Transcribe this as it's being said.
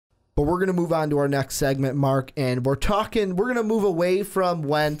But we're going to move on to our next segment, Mark, and we're going to move away from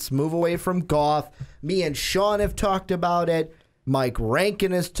Wentz, move away from Goff. Me and Sean have talked about it. Mike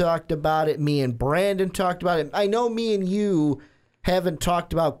Rankin has talked about it. Me and Brandon talked about it. I know me and you haven't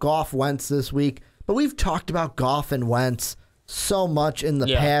talked about Goff Wentz this week, but we've talked about Goff and Wentz so much in the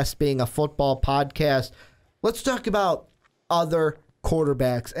past being a football podcast. Let's talk about other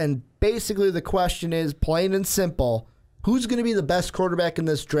quarterbacks. And basically the question is, plain and simple, who's going to be the best quarterback in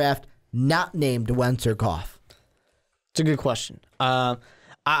this draft not named Wentz or Goff? It's a good question.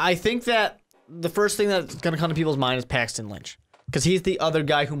 I think that the first thing that's going to come to people's mind is Paxton Lynch, because he's the other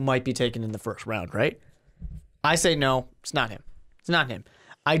guy who might be taken in the first round, right? I say no, it's not him. It's not him.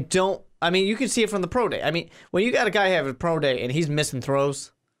 You can see it from the pro day. I mean, when you got a guy have a pro day and he's missing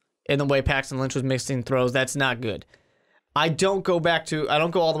throws in the way Paxton Lynch was missing throws, that's not good. I don't go all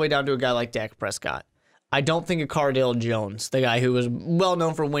the way down to a guy like Dak Prescott. I don't think of Cardale Jones, the guy who was well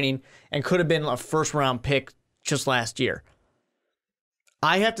known for winning and could have been a first-round pick just last year.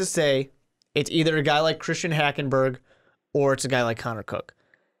 I have to say it's either a guy like Christian Hackenberg or it's a guy like Connor Cook.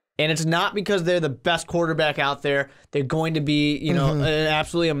 And it's not because they're the best quarterback out there. They're going to be, an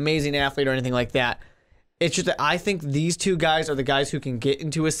absolutely amazing athlete or anything like that. It's just that I think these two guys are the guys who can get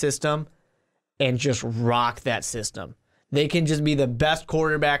into a system and just rock that system. They can just be the best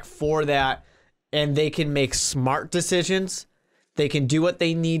quarterback for that, and they can make smart decisions. They can do what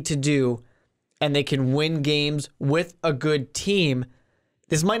they need to do, and they can win games with a good team.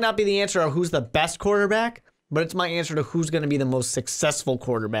 This might not be the answer of who's the best quarterback, but it's my answer to who's going to be the most successful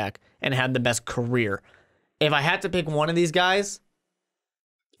quarterback and have the best career. If I had to pick one of these guys,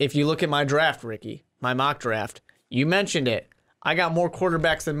 if you look at my draft, Ricky, my mock draft, you mentioned it. I got more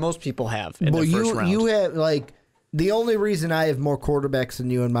quarterbacks than most people have in the first round. You have, the only reason I have more quarterbacks than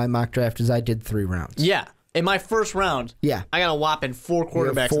you in my mock draft is I did 3 rounds. Yeah. In my first round, I got a whopping 4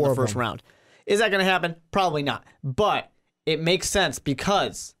 quarterbacks in the first round. Is that going to happen? Probably not. But it makes sense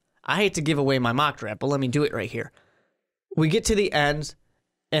because I hate to give away my mock draft, but let me do it right here. We get to the end,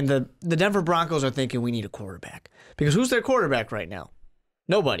 and the Denver Broncos are thinking we need a quarterback. Because who's their quarterback right now?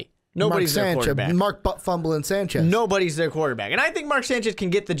 Nobody. Nobody's their quarterback. Mark Butt-Fumbling Sanchez. Nobody's their quarterback. And I think Mark Sanchez can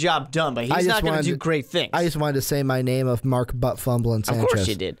get the job done, but he's not going to do great things. I just wanted to say my name of Mark Butt-Fumbling Sanchez. Of course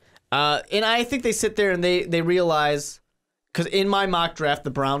you did. And I think they sit there and they realize, because in my mock draft,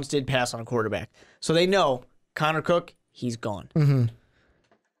 the Browns did pass on a quarterback. So they know Connor Cook, he's gone. Mm-hmm.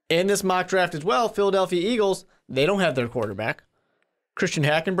 In this mock draft as well, Philadelphia Eagles, they don't have their quarterback. Christian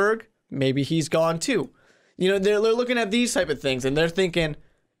Hackenberg, maybe he's gone too. They're looking at these type of things, and they're thinking,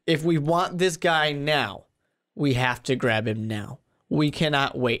 if we want this guy now, we have to grab him now. We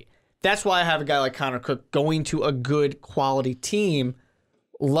cannot wait. That's why I have a guy like Connor Cook going to a good quality team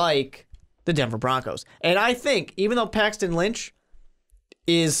like the Denver Broncos. And I think, even though Paxton Lynch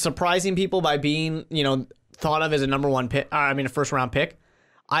is surprising people by being, thought of as a first-round pick,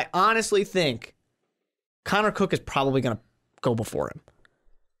 I honestly think Connor Cook is probably going to go before him.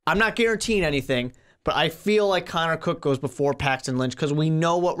 I'm not guaranteeing anything, but I feel like Connor Cook goes before Paxton Lynch because we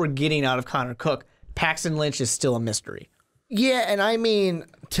know what we're getting out of Connor Cook. Paxton Lynch is still a mystery. Yeah, and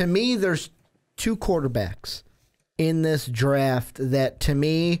to me, there's 2 quarterbacks in this draft that, to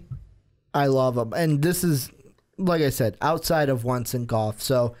me, I love them. And this is, like I said, outside of Wentz and Goff.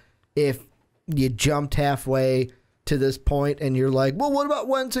 So if you jumped halfway to this point and you're like, well, what about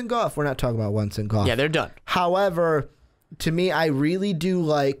Wentz and Goff? We're not talking about Wentz and Goff. Yeah, they're done. However, to me, I really do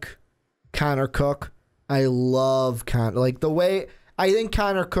like Connor Cook. I love the way I think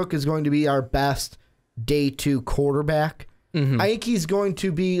Connor Cook is going to be our best day 2 quarterback. Mm-hmm. I think he's going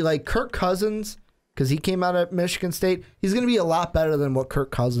to be like Kirk Cousins, because he came out of Michigan State. He's going to be a lot better than what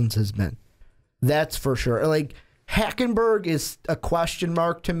Kirk Cousins has been. That's for sure. Hackenberg is a question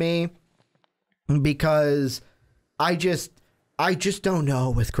mark to me because I just don't know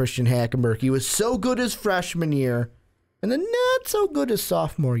with Christian Hackenberg. He was so good his freshman year and then not so good his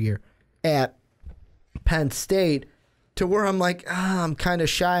sophomore year at Penn State, to where I'm like, I'm kind of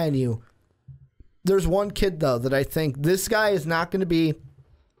shy on you. There's one kid, though, that I think this guy is not going to be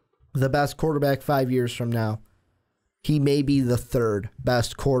the best quarterback 5 years from now. He may be the 3rd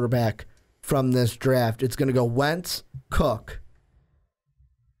best quarterback from this draft. It's going to go Wentz, Cook,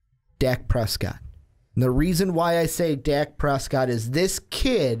 Dak Prescott. And the reason why I say Dak Prescott is this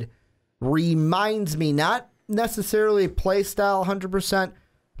kid reminds me, not necessarily play style 100%,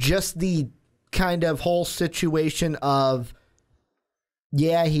 just the kind of whole situation of,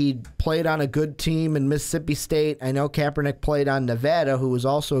 he played on a good team in Mississippi State. I know Kaepernick played on Nevada, who was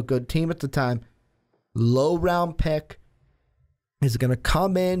also a good team at the time. Low round pick. Is going to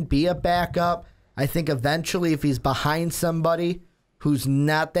come in, be a backup. I think eventually if he's behind somebody who's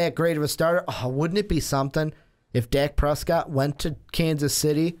not that great of a starter. Oh, wouldn't it be something if Dak Prescott went to Kansas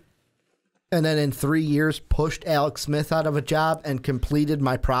City and then in 3 years pushed Alex Smith out of a job and completed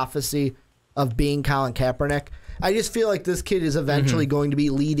my prophecy of being Colin Kaepernick? I just feel like this kid is eventually going to be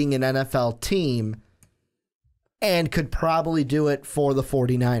leading an NFL team and could probably do it for the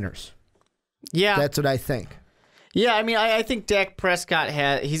 49ers. Yeah. That's what I think. Yeah, I mean, I think Dak Prescott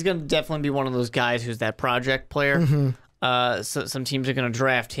he's going to definitely be one of those guys who's that project player. So some teams are going to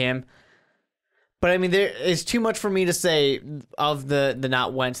draft him. But, I mean, there is too much for me to say of the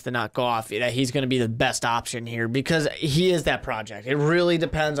not Wentz, the not Goff, that he's going to be the best option here because he is that project. It really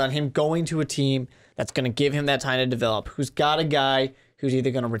depends on him going to a team that's going to give him that time to develop, who's got a guy who's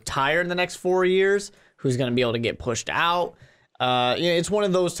either going to retire in the next 4 years, who's going to be able to get pushed out. It's one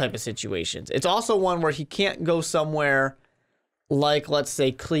of those type of situations. It's also one where he can't go somewhere like, let's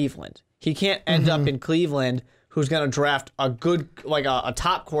say, Cleveland. He can't end up in Cleveland who's going to draft a good, like a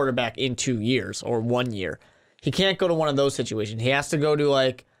top quarterback in 2 years or 1 year. He can't go to one of those situations. He has to go to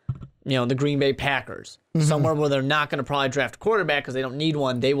the Green Bay Packers, somewhere where they're not going to probably draft a quarterback because they don't need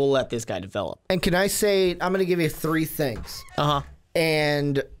one. They will let this guy develop. And can I say, I'm going to give you 3 things.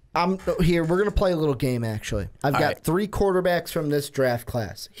 And we're going to play a little game, actually. I've got 3 quarterbacks from this draft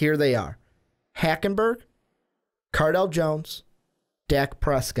class. Here they are. Hackenberg, Cardell Jones, Dak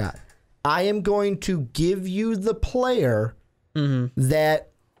Prescott. I am going to give you the player that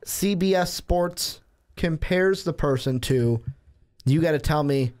CBS Sports compares the person to. You got to tell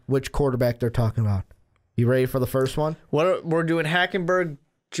me which quarterback they're talking about. You ready for the first one? We're doing Hackenberg,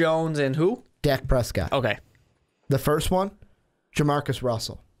 Jones, and who? Dak Prescott. Okay. The first one, Jamarcus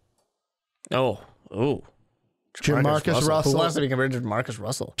Russell. Jamarcus Russell. Who wants to be compared to Jamarcus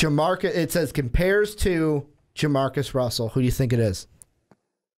Russell? It says compares to Jamarcus Russell. Who do you think it is?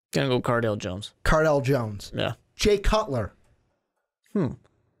 Gonna go Cardell Jones. Cardell Jones. Yeah. Jay Cutler.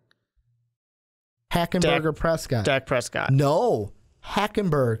 Hackenberg or Prescott? Dak Prescott. No.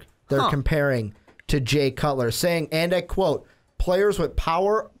 Hackenberg they're comparing to Jay Cutler, saying, and I quote, players with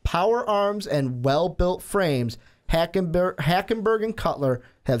power arms and well-built frames, Hackenberg and Cutler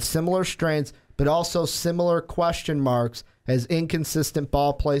have similar strengths, but also similar question marks as inconsistent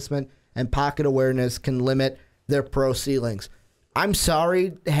ball placement and pocket awareness can limit their pro ceilings. I'm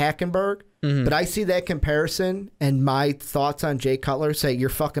sorry, Hackenberg, but I see that comparison, and my thoughts on Jay Cutler say you're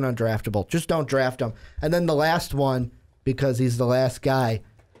fucking undraftable. Just don't draft him. And then the last one, because he's the last guy,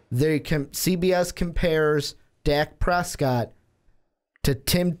 CBS compares Dak Prescott to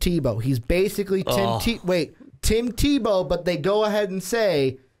Tim Tebow. He's basically Tim Tebow, but they go ahead and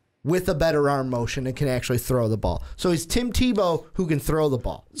say with a better arm motion and can actually throw the ball. So he's Tim Tebow who can throw the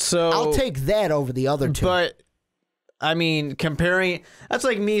ball. So I'll take that over the other two. But I mean, comparing, that's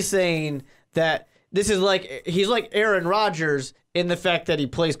like me saying that this is like, he's like Aaron Rodgers in the fact that he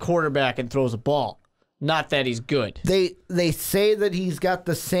plays quarterback and throws a ball, not that he's good. They say that he's got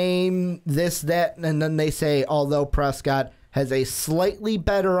the same this, that, and then they say, although Prescott has a slightly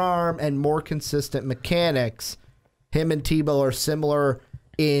better arm and more consistent mechanics, him and Tebow are similar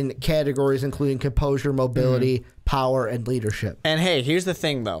in categories including composure, mobility, power, and leadership. And hey, here's the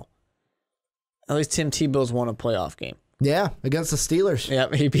thing, though. At least Tim Tebow's won a playoff game. Yeah, against the Steelers.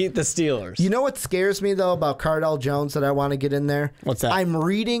 Yeah, he beat the Steelers. You know what scares me, though, about Cardell Jones that I want to get in there? What's that? I'm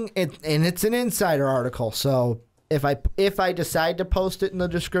reading it, and it's an insider article, so if I decide to post it in the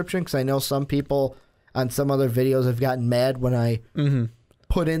description, because I know some people on some other videos have gotten mad when I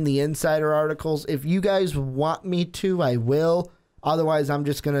put in the insider articles. If you guys want me to, I will. Otherwise, I'm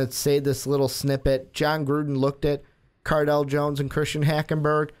just going to say this little snippet. John Gruden looked at Cardell Jones and Christian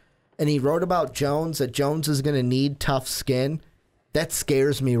Hackenberg, and he wrote about Jones, that Jones is going to need tough skin. That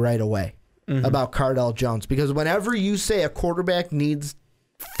scares me right away about Cardell Jones. Because whenever you say a quarterback needs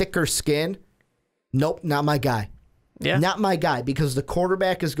thicker skin, nope, not my guy. Yeah. Not my guy, because the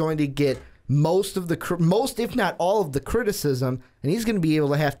quarterback is going to get most, if not all of the criticism, and he's going to be able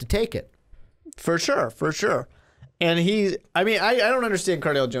to have to take it. For sure. And I don't understand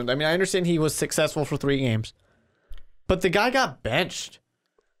Cardell Jones. I mean, I understand he was successful for 3 games. But the guy got benched.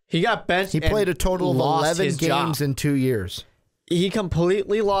 He got benched. He played a total of 11 games in 2 years. He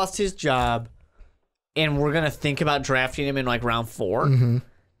completely lost his job, and we're going to think about drafting him in like round 4.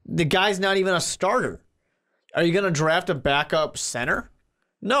 The guy's not even a starter. Are you going to draft a backup center?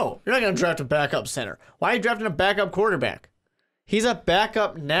 No, you're not going to draft a backup center. Why are you drafting a backup quarterback? He's a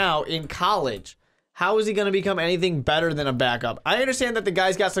backup now in college. How is he going to become anything better than a backup? I understand that the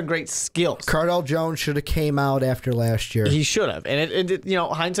guy's got some great skills. Cardell Jones should have came out after last year. He should have. And,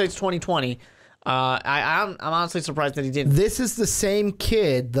 hindsight's 20/20. I'm honestly surprised that he didn't. This is the same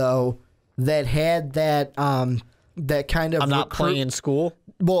kid, though, that had that that kind of I'm not playing in school.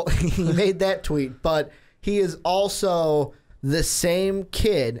 Well, he made that tweet, but he is also the same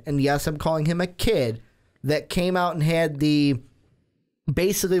kid, and yes, I'm calling him a kid, that came out and had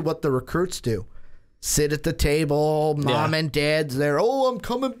basically what the recruits do. Sit at the table, mom and dad's there. Oh, I'm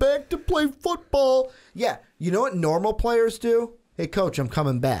coming back to play football. Yeah, you know what normal players do? Hey, coach, I'm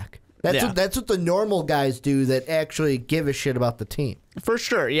coming back. That's what the normal guys do that actually give a shit about the team. For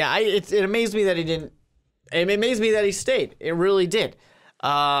sure. Yeah, it amazed me that he didn't. It amazed me that he stayed. It really did.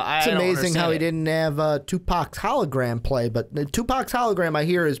 It's amazing how he didn't have Tupac's hologram play, but Tupac's hologram, I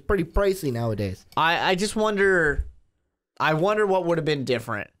hear, is pretty pricey nowadays. I just wonder. I wonder what would have been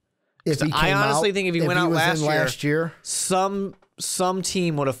different. I honestly think if he went out last year, some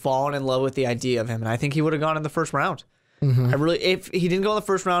team would have fallen in love with the idea of him, and I think he would have gone in the first round. Mm-hmm. If he didn't go in the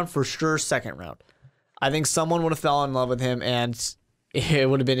first round, for sure, second round. I think someone would have fallen in love with him, and it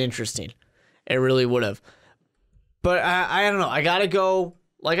would have been interesting. It really would have. But I don't know. I gotta go.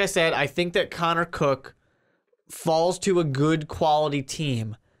 Like I said, I think that Connor Cook falls to a good quality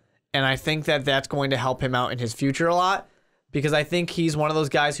team, and I think that that's going to help him out in his future a lot. Because I think he's one of those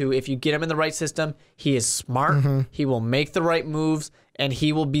guys who, if you get him in the right system, he is smart, he will make the right moves, and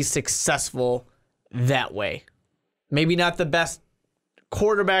he will be successful that way. Maybe not the best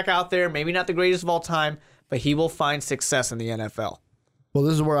quarterback out there, maybe not the greatest of all time, but he will find success in the NFL. Well,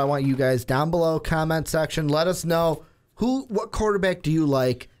 this is where I want you guys down below, comment section. Let us know what quarterback do you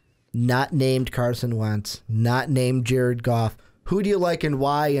like, not named Carson Wentz, not named Jared Goff. Who do you like and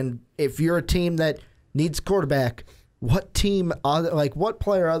why? And if you're a team that needs quarterback, what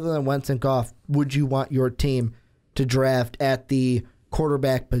player other than Wentz and Goff would you want your team to draft at the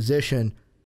quarterback position?